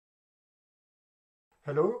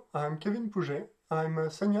Hello, I'm Kevin Pouget. I'm a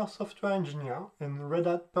senior software engineer in Red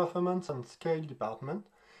Hat Performance and Scale department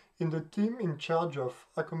in the team in charge of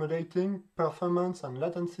accommodating performance and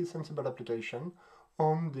latency sensible application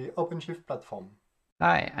on the OpenShift platform.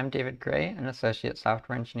 Hi, I'm David Gray, an associate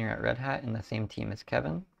software engineer at Red Hat in the same team as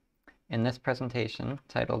Kevin. In this presentation,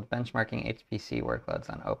 titled Benchmarking HPC Workloads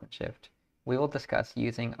on OpenShift, we will discuss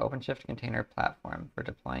using OpenShift Container Platform for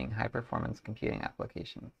deploying high-performance computing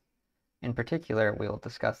applications. In particular, we will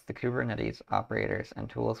discuss the Kubernetes operators and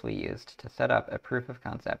tools we used to set up a proof of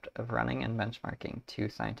concept of running and benchmarking two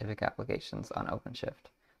scientific applications on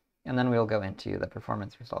OpenShift. And then we'll go into the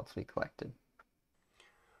performance results we collected.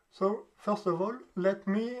 So, first of all, let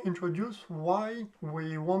me introduce why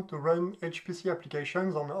we want to run HPC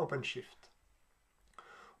applications on OpenShift.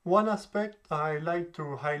 One aspect I like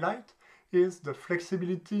to highlight is the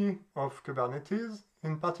flexibility of Kubernetes,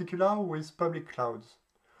 in particular with public clouds.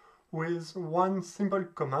 With one simple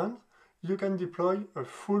command, you can deploy a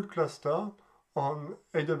full cluster on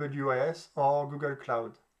AWS or Google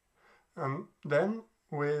Cloud. And then,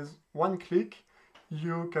 with one click,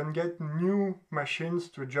 you can get new machines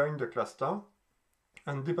to join the cluster.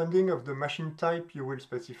 And depending on the machine type you will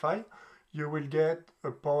specify, you will get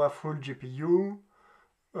a powerful GPU,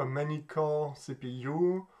 a many-core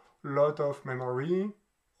CPU, lot of memory,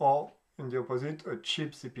 or in the opposite, a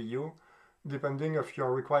cheap CPU, depending on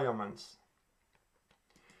your requirements.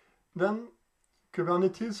 Then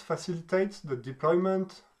Kubernetes facilitates the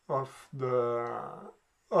deployment of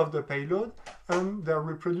the payload and their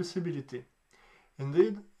reproducibility.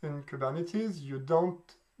 Indeed, in Kubernetes, you don't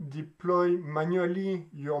deploy manually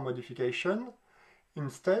your modification.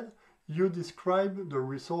 Instead, you describe the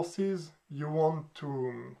resources you want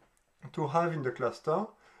to have in the cluster,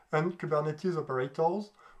 and Kubernetes operators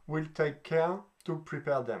will take care to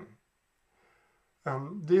prepare them.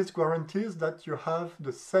 And this guarantees that you have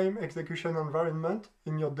the same execution environment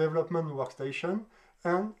in your development workstation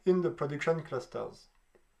and in the production clusters.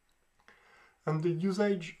 And the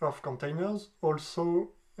usage of containers also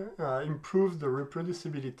improves the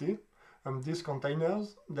reproducibility. And these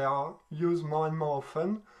containers, they are used more and more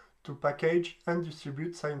often to package and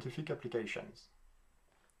distribute scientific applications.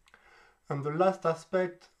 And the last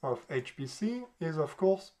aspect of HPC is, of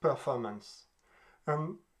course, performance.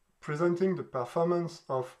 And presenting the performance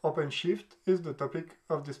of OpenShift is the topic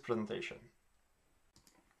of this presentation.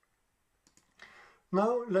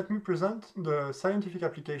 Now let me present the scientific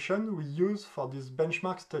application we use for this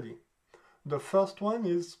benchmark study. The first one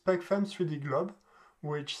is Specfem 3D Globe,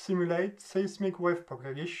 which simulates seismic wave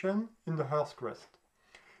propagation in the Earth's crust.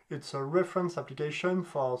 It's a reference application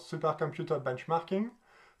for supercomputer benchmarking,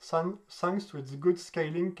 thanks to its good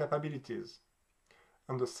scaling capabilities.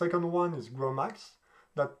 And the second one is Gromacs,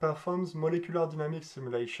 that performs molecular dynamics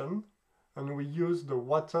simulation, and we use the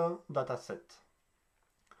water dataset.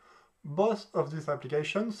 Both of these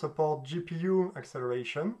applications support GPU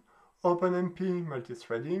acceleration, OpenMP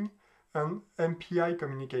multithreading, and MPI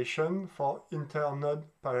communication for inter-node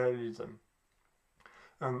parallelism.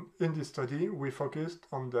 And in this study, we focused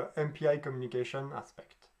on the MPI communication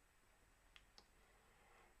aspect.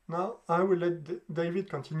 Now, I will let David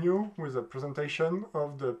continue with a presentation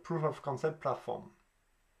of the proof of concept platform.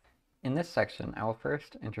 In this section, I will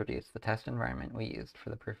first introduce the test environment we used for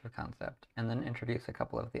the proof of concept, and then introduce a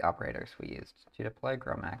couple of the operators we used to deploy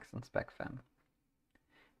Gromacs and Specfem.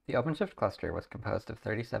 The OpenShift cluster was composed of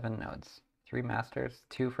 37 nodes, 3 masters,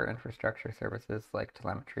 2 for infrastructure services like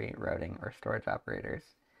telemetry, routing, or storage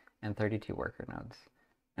operators, and 32 worker nodes.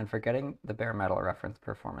 And for getting the bare metal reference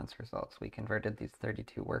performance results, we converted these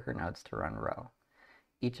 32 worker nodes to run row.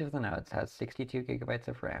 Each of the nodes has 62 gigabytes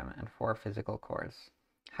of RAM and 4 physical cores.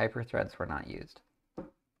 Hyperthreads were not used.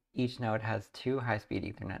 Each node has 2 high-speed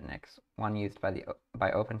Ethernet NICs, one used by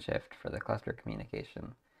OpenShift for the cluster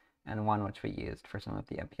communication, and one which we used for some of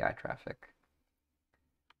the MPI traffic.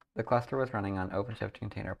 The cluster was running on OpenShift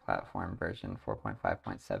Container Platform version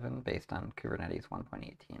 4.5.7 based on Kubernetes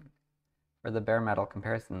 1.18. For the bare metal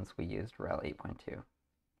comparisons, we used RHEL 8.2.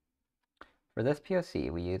 For this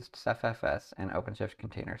POC, we used CephFS and OpenShift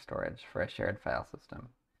Container Storage for a shared file system.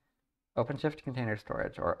 OpenShift Container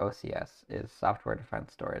Storage, or OCS, is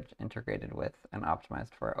software-defined storage integrated with and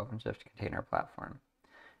optimized for OpenShift Container Platform.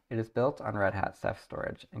 It is built on Red Hat Ceph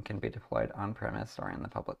storage and can be deployed on-premise or in the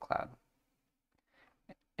public cloud.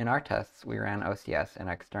 In our tests, we ran OCS in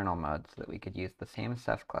external mode so that we could use the same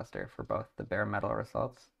Ceph cluster for both the bare metal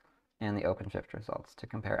results and the OpenShift results to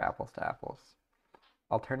compare apples to apples.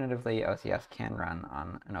 Alternatively, OCS can run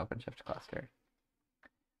on an OpenShift cluster.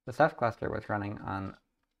 The Ceph cluster was running on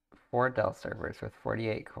 4 Dell servers with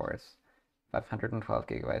 48 cores, 512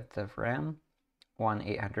 gigabytes of RAM, one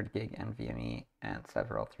 800 gig NVMe, and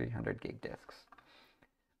several 300 gig disks.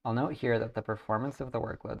 I'll note here that the performance of the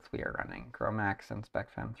workloads we are running, Gromacs and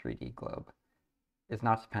Specfem 3D Globe, is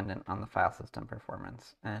not dependent on the file system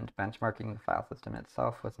performance, and benchmarking the file system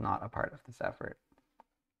itself was not a part of this effort.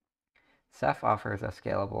 Ceph offers a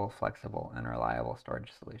scalable, flexible, and reliable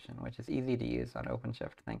storage solution, which is easy to use on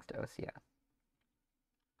OpenShift thanks to OCS.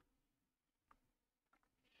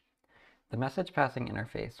 The Message Passing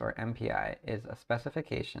Interface, or MPI, is a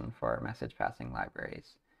specification for message passing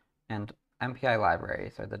libraries, and MPI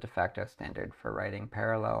libraries are the de facto standard for writing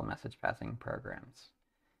parallel message passing programs.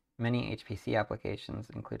 Many HPC applications,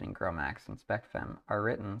 including Gromacs and Specfem, are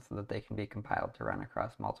written so that they can be compiled to run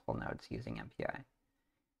across multiple nodes using MPI.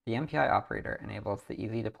 The MPI operator enables the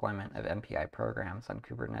easy deployment of MPI programs on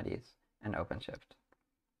Kubernetes and OpenShift.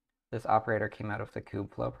 This operator came out of the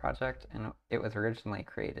Kubeflow project, and it was originally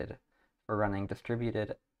created for running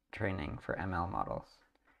distributed training for ML models.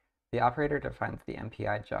 The operator defines the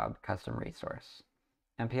MPI job custom resource.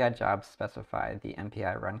 MPI jobs specify the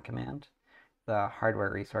MPI run command, the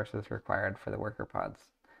hardware resources required for the worker pods,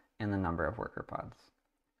 and the number of worker pods.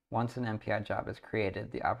 Once an MPI job is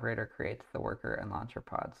created, the operator creates the worker and launcher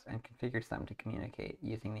pods and configures them to communicate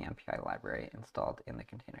using the MPI library installed in the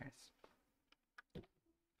containers.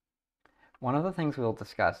 One of the things we will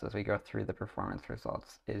discuss as we go through the performance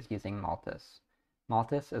results is using Maltus.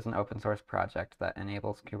 Maltus is an open source project that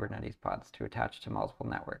enables Kubernetes pods to attach to multiple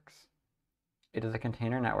networks. It is a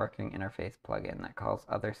container networking interface plugin that calls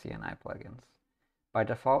other CNI plugins. By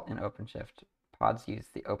default in OpenShift, pods use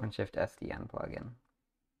the OpenShift SDN plugin.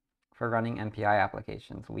 For running MPI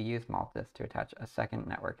applications, we use Maltus to attach a second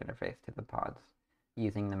network interface to the pods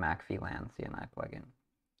using the MAC-VLAN CNI plugin.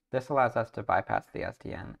 This allows us to bypass the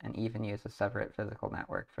SDN and even use a separate physical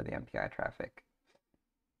network for the MPI traffic.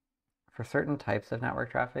 For certain types of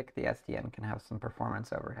network traffic, the SDN can have some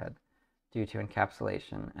performance overhead due to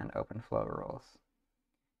encapsulation and open flow rules.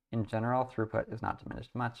 In general, throughput is not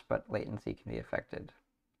diminished much, but latency can be affected.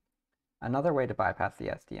 Another way to bypass the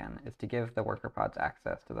SDN is to give the worker pods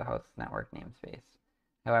access to the host's network namespace.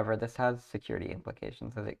 However, this has security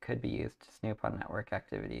implications as it could be used to snoop on network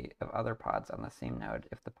activity of other pods on the same node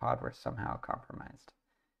if the pod were somehow compromised.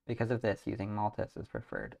 Because of this, using Maltus is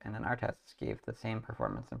preferred, and in our tests gave the same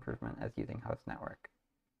performance improvement as using host network.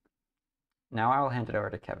 Now I will hand it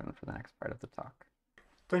over to Kevin for the next part of the talk.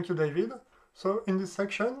 Thank you, David. So in this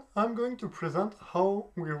section, I'm going to present how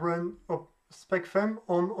we run Specfem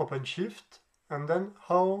on OpenShift, and then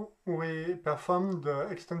how we perform the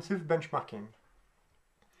extensive benchmarking.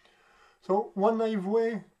 So one naive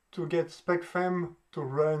way to get Specfem to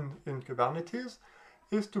run in Kubernetes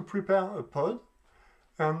is to prepare a pod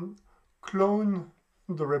and clone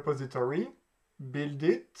the repository, build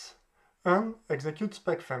it, and execute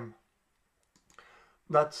Specfem.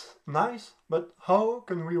 That's nice, but how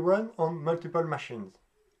can we run on multiple machines?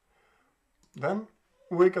 Then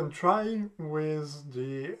we can try with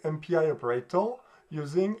the MPI operator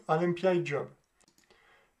using an MPI job.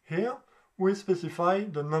 Here we specify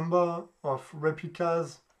the number of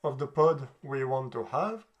replicas of the pod we want to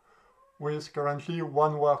have, with currently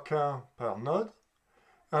one worker per node.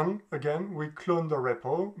 And again, we clone the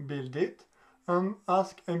repo, build it, and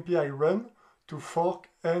ask MPI run to fork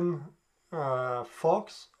n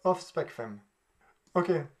forks of Specfem.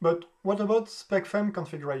 Okay, but what about Specfem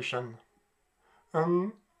configuration?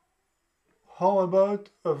 And how about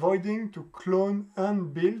avoiding to clone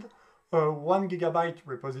and build a 1 GB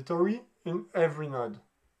repository in every node?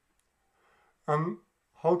 And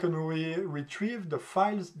how can we retrieve the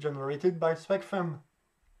files generated by Specfem?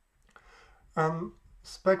 And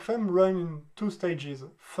Specfem runs in two stages.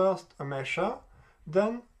 First a mesher,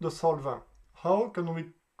 then the solver. How can we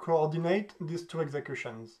coordinate these two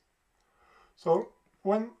executions? So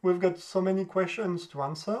when we've got so many questions to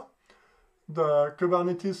answer, the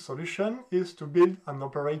Kubernetes solution is to build an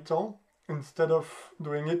operator instead of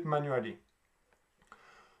doing it manually.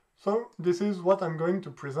 So this is what I'm going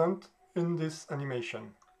to present in this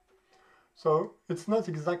animation. So it's not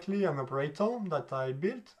exactly an operator that I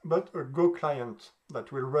built, but a Go client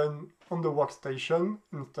that will run on the workstation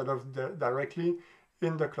instead of directly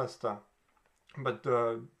in the cluster. But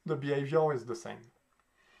the behavior is the same.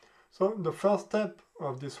 So the first step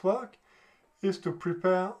of this work is to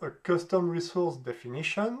prepare a custom resource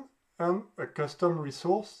definition and a custom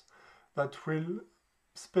resource that will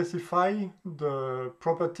specify the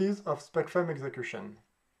properties of Specfem execution.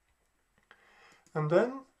 And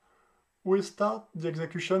then we start the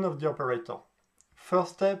execution of the operator.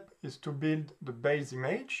 First step is to build the base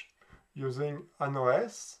image using an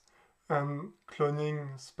OS and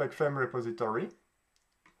cloning Specfem repository.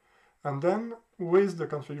 And then with the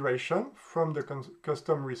configuration from the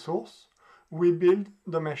custom resource, we build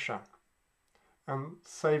the mesher and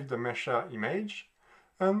save the mesher image,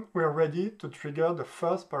 and we're ready to trigger the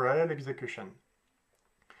first parallel execution.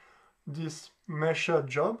 This mesher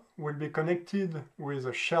job will be connected with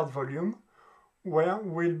a shared volume where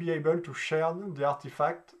we'll be able to share the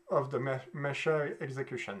artifact of the mesher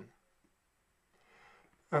execution.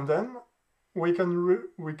 And then we can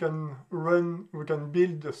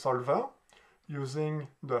build the solver using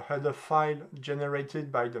the header file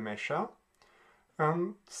generated by the mesher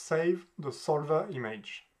and save the solver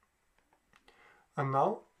image. And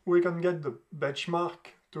now we can get the benchmark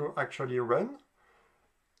to actually run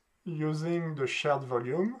using the shared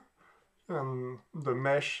volume and the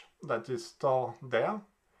mesh that is stored there.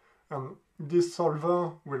 And this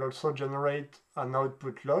solver will also generate an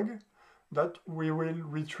output log that we will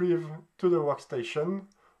retrieve to the workstation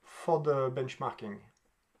for the benchmarking.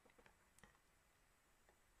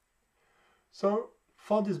 So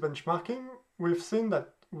for this benchmarking, we've seen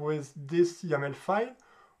that with this YAML file,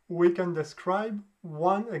 we can describe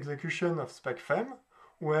one execution of Specfem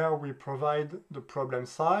where we provide the problem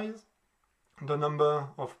size, the number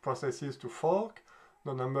of processes to fork,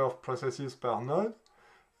 the number of processes per node,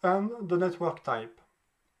 and the network type.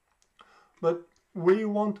 But we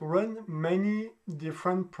want to run many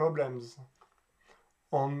different problems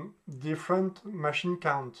on different machine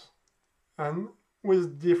counts and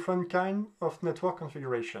with different kind of network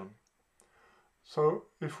configuration. So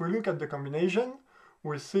if we look at the combination,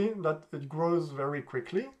 we see that it grows very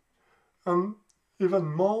quickly, and even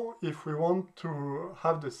more if we want to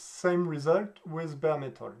have the same result with bare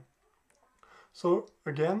metal. So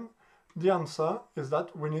again, the answer is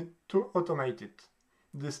that we need to automate it.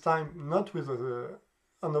 This time not with an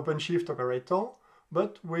OpenShift operator,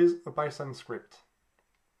 but with a Python script.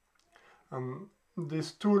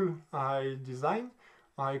 This tool I designed,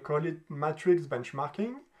 I call it matrix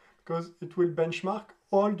benchmarking, because it will benchmark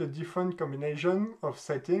all the different combination of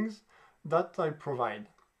settings that I provide.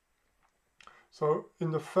 So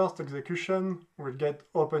in the first execution, we'll get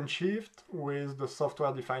OpenShift with the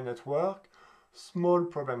software-defined network, small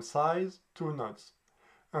problem size, 2 nodes.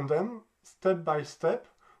 And then, step by step,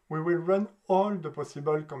 we will run all the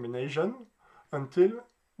possible combinations until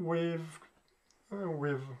we've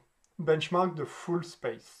benchmarked the full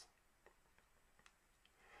space.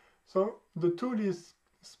 So the tool is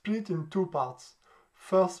split in 2 parts.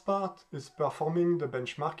 First part is performing the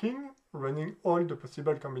benchmarking, running all the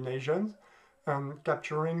possible combinations and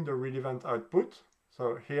capturing the relevant output.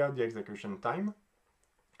 So here the execution time.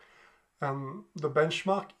 And the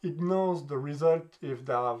benchmark ignores the result if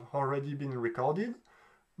they have already been recorded.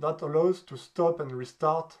 That allows to stop and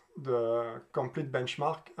restart the complete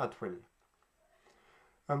benchmark at will.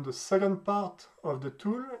 And the second part of the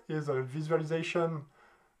tool is a visualization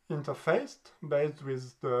interface based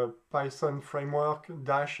with the Python framework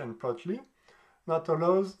Dash and Plotly that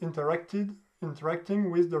allows interacting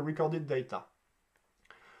with the recorded data.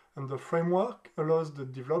 And the framework allows the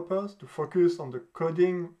developers to focus on the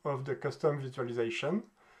coding of the custom visualization,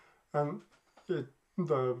 and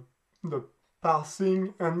the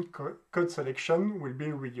parsing and code selection will be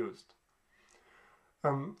reused.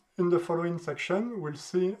 In the following section, we'll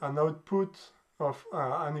see an output of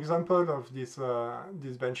an example of this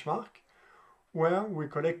benchmark, where we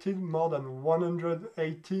collected more than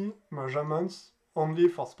 180 measurements only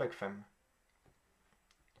for Specfem.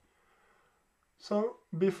 So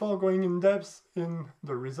before going in depth in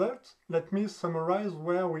the results, let me summarize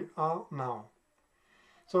where we are now.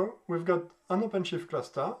 So we've got an OpenShift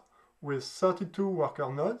cluster with 32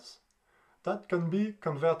 worker nodes that can be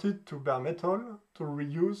converted to bare metal to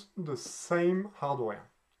reuse the same hardware.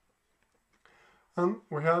 And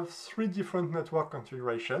we have 3 different network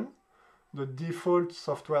configurations. The default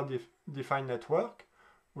software-defined network,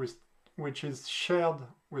 which is shared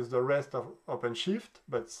with the rest of OpenShift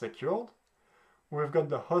but secured. We've got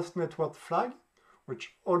the host network flag,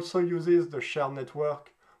 which also uses the shared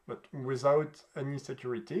network but without any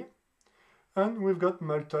security. And we've got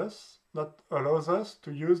Multus that allows us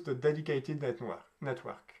to use the dedicated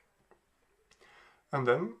network. And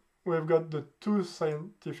then we've got the 2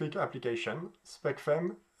 scientific applications,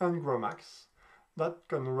 Specfem and Gromacs, that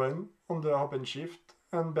can run on the OpenShift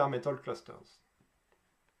and bare metal clusters.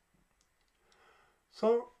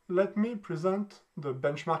 So let me present the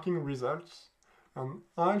benchmarking results, and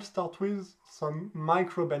I'll start with some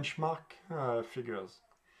micro benchmark figures.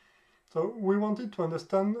 So we wanted to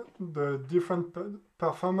understand the different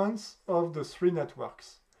performance of the 3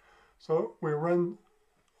 networks. So we run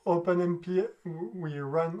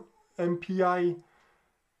MPI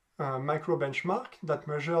micro benchmark that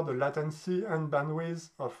measure the latency and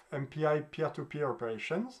bandwidth of MPI peer-to-peer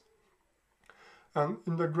operations. And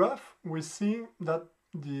in the graph, we see that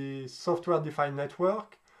the software-defined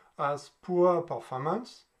network has poor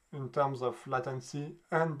performance in terms of latency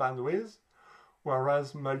and bandwidth,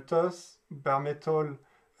 whereas Multus, bare metal,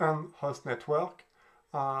 and host network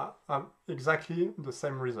have exactly the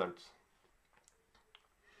same results.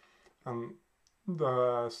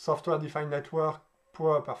 The software-defined network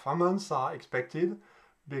poor performance are expected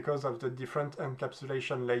because of the different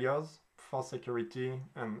encapsulation layers for security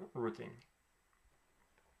and routing.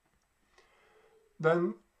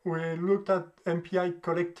 Then we looked at MPI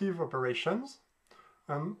collective operations,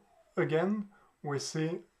 and again we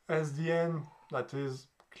see SDN that is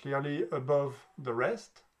clearly above the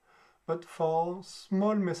rest, but for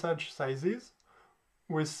small message sizes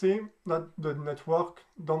we see that the network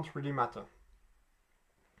don't really matter.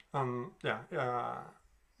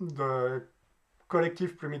 The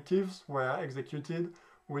collective primitives were executed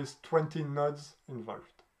with 20 nodes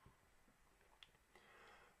involved.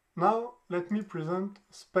 Now let me present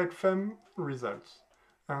Specfem results.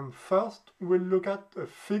 And first we'll look at a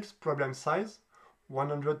fixed problem size,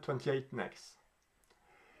 128 nex.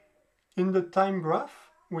 In the time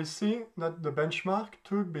graph, we see that the benchmark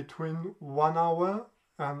took between 1 hour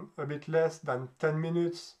and a bit less than 10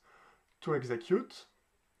 minutes to execute.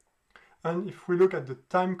 And if we look at the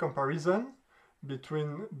time comparison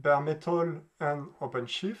between bare metal and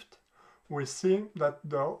OpenShift, we see that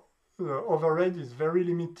the overhead is very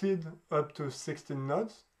limited up to 16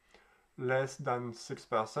 nodes, less than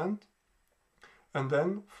 6%. And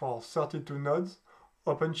then for 32 nodes,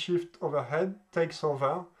 OpenShift overhead takes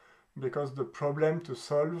over because the problem to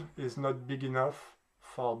solve is not big enough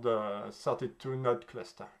for the 32 node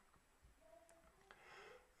cluster.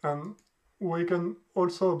 And we can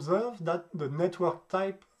also observe that the network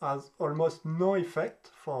type has almost no effect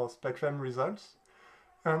for Specfem results,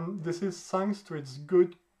 and this is thanks to its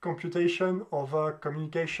good computation over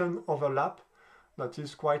communication overlap that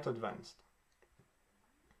is quite advanced.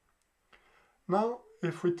 Now,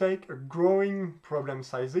 if we take a growing problem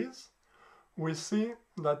sizes, we see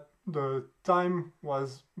that the time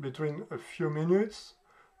was between a few minutes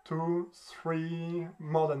to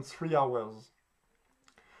more than 3 hours.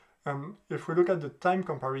 And if we look at the time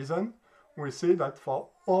comparison, we see that for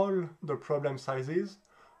all the problem sizes,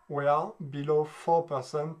 we are below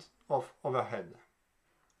 4% of overhead.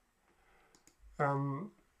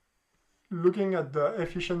 Looking at the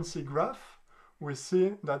efficiency graph, we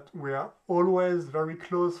see that we are always very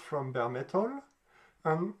close from bare metal,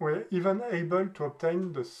 and we're even able to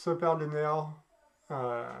obtain the superlinear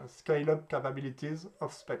scale-up capabilities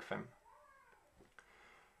of Specfem.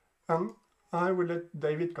 And I will let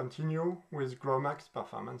David continue with Gromacs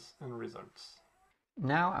performance and results.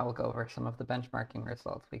 Now I will go over some of the benchmarking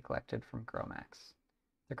results we collected from Gromacs.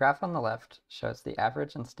 The graph on the left shows the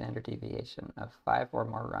average and standard deviation of 5 or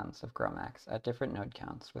more runs of Gromacs at different node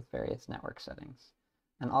counts with various network settings,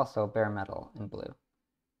 and also bare metal in blue.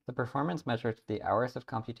 The performance measures the hours of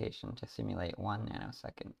computation to simulate 1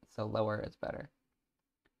 nanosecond, so lower is better.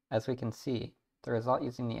 As we can see, the result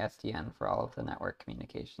using the SDN for all of the network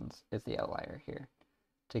communications is the outlier here.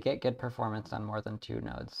 To get good performance on more than 2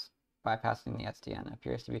 nodes, bypassing the SDN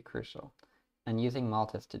appears to be crucial, and using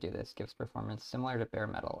Multus to do this gives performance similar to bare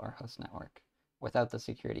metal or host network, without the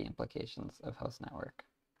security implications of host network.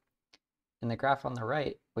 In the graph on the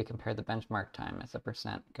right, we compare the benchmark time as a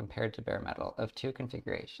percent compared to bare metal of 2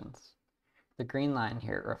 configurations. The green line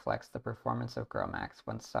here reflects the performance of Gromacs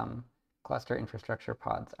when some cluster infrastructure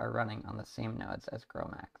pods are running on the same nodes as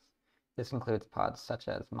Gromacs. This includes pods such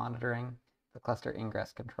as monitoring, the cluster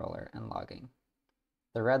ingress controller, and logging.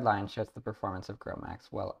 The red line shows the performance of Gromacs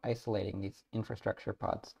while isolating these infrastructure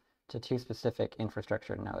pods to 2 specific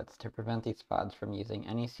infrastructure nodes to prevent these pods from using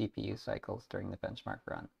any CPU cycles during the benchmark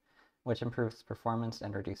run, which improves performance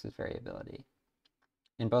and reduces variability.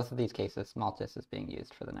 In both of these cases, Multus is being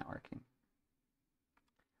used for the networking.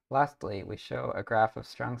 Lastly, we show a graph of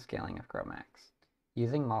strong scaling of Gromacs.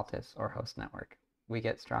 Using Multus or host network, we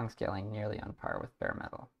get strong scaling nearly on par with bare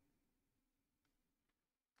metal.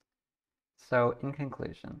 So, in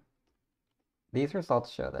conclusion, these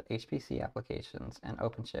results show that HPC applications and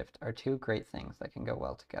OpenShift are 2 great things that can go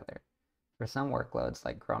well together. For some workloads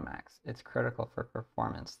like Gromacs, it's critical for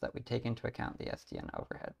performance that we take into account the SDN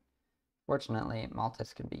overhead. Fortunately,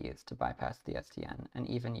 Multus can be used to bypass the SDN and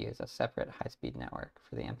even use a separate high-speed network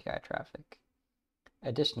for the MPI traffic.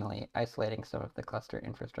 Additionally, isolating some of the cluster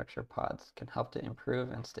infrastructure pods can help to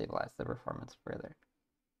improve and stabilize the performance further.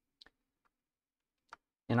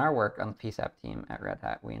 In our work on the PSAP team at Red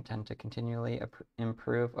Hat, we intend to continually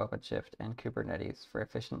improve OpenShift and Kubernetes for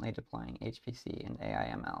efficiently deploying HPC and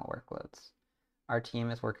AI/ML workloads. Our team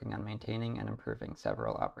is working on maintaining and improving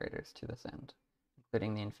several operators to this end,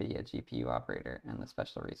 including the NVIDIA GPU operator and the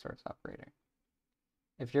special resource operator.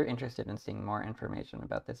 If you're interested in seeing more information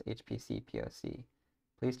about this HPC POC,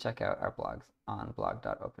 please check out our blogs on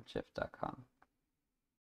blog.openshift.com.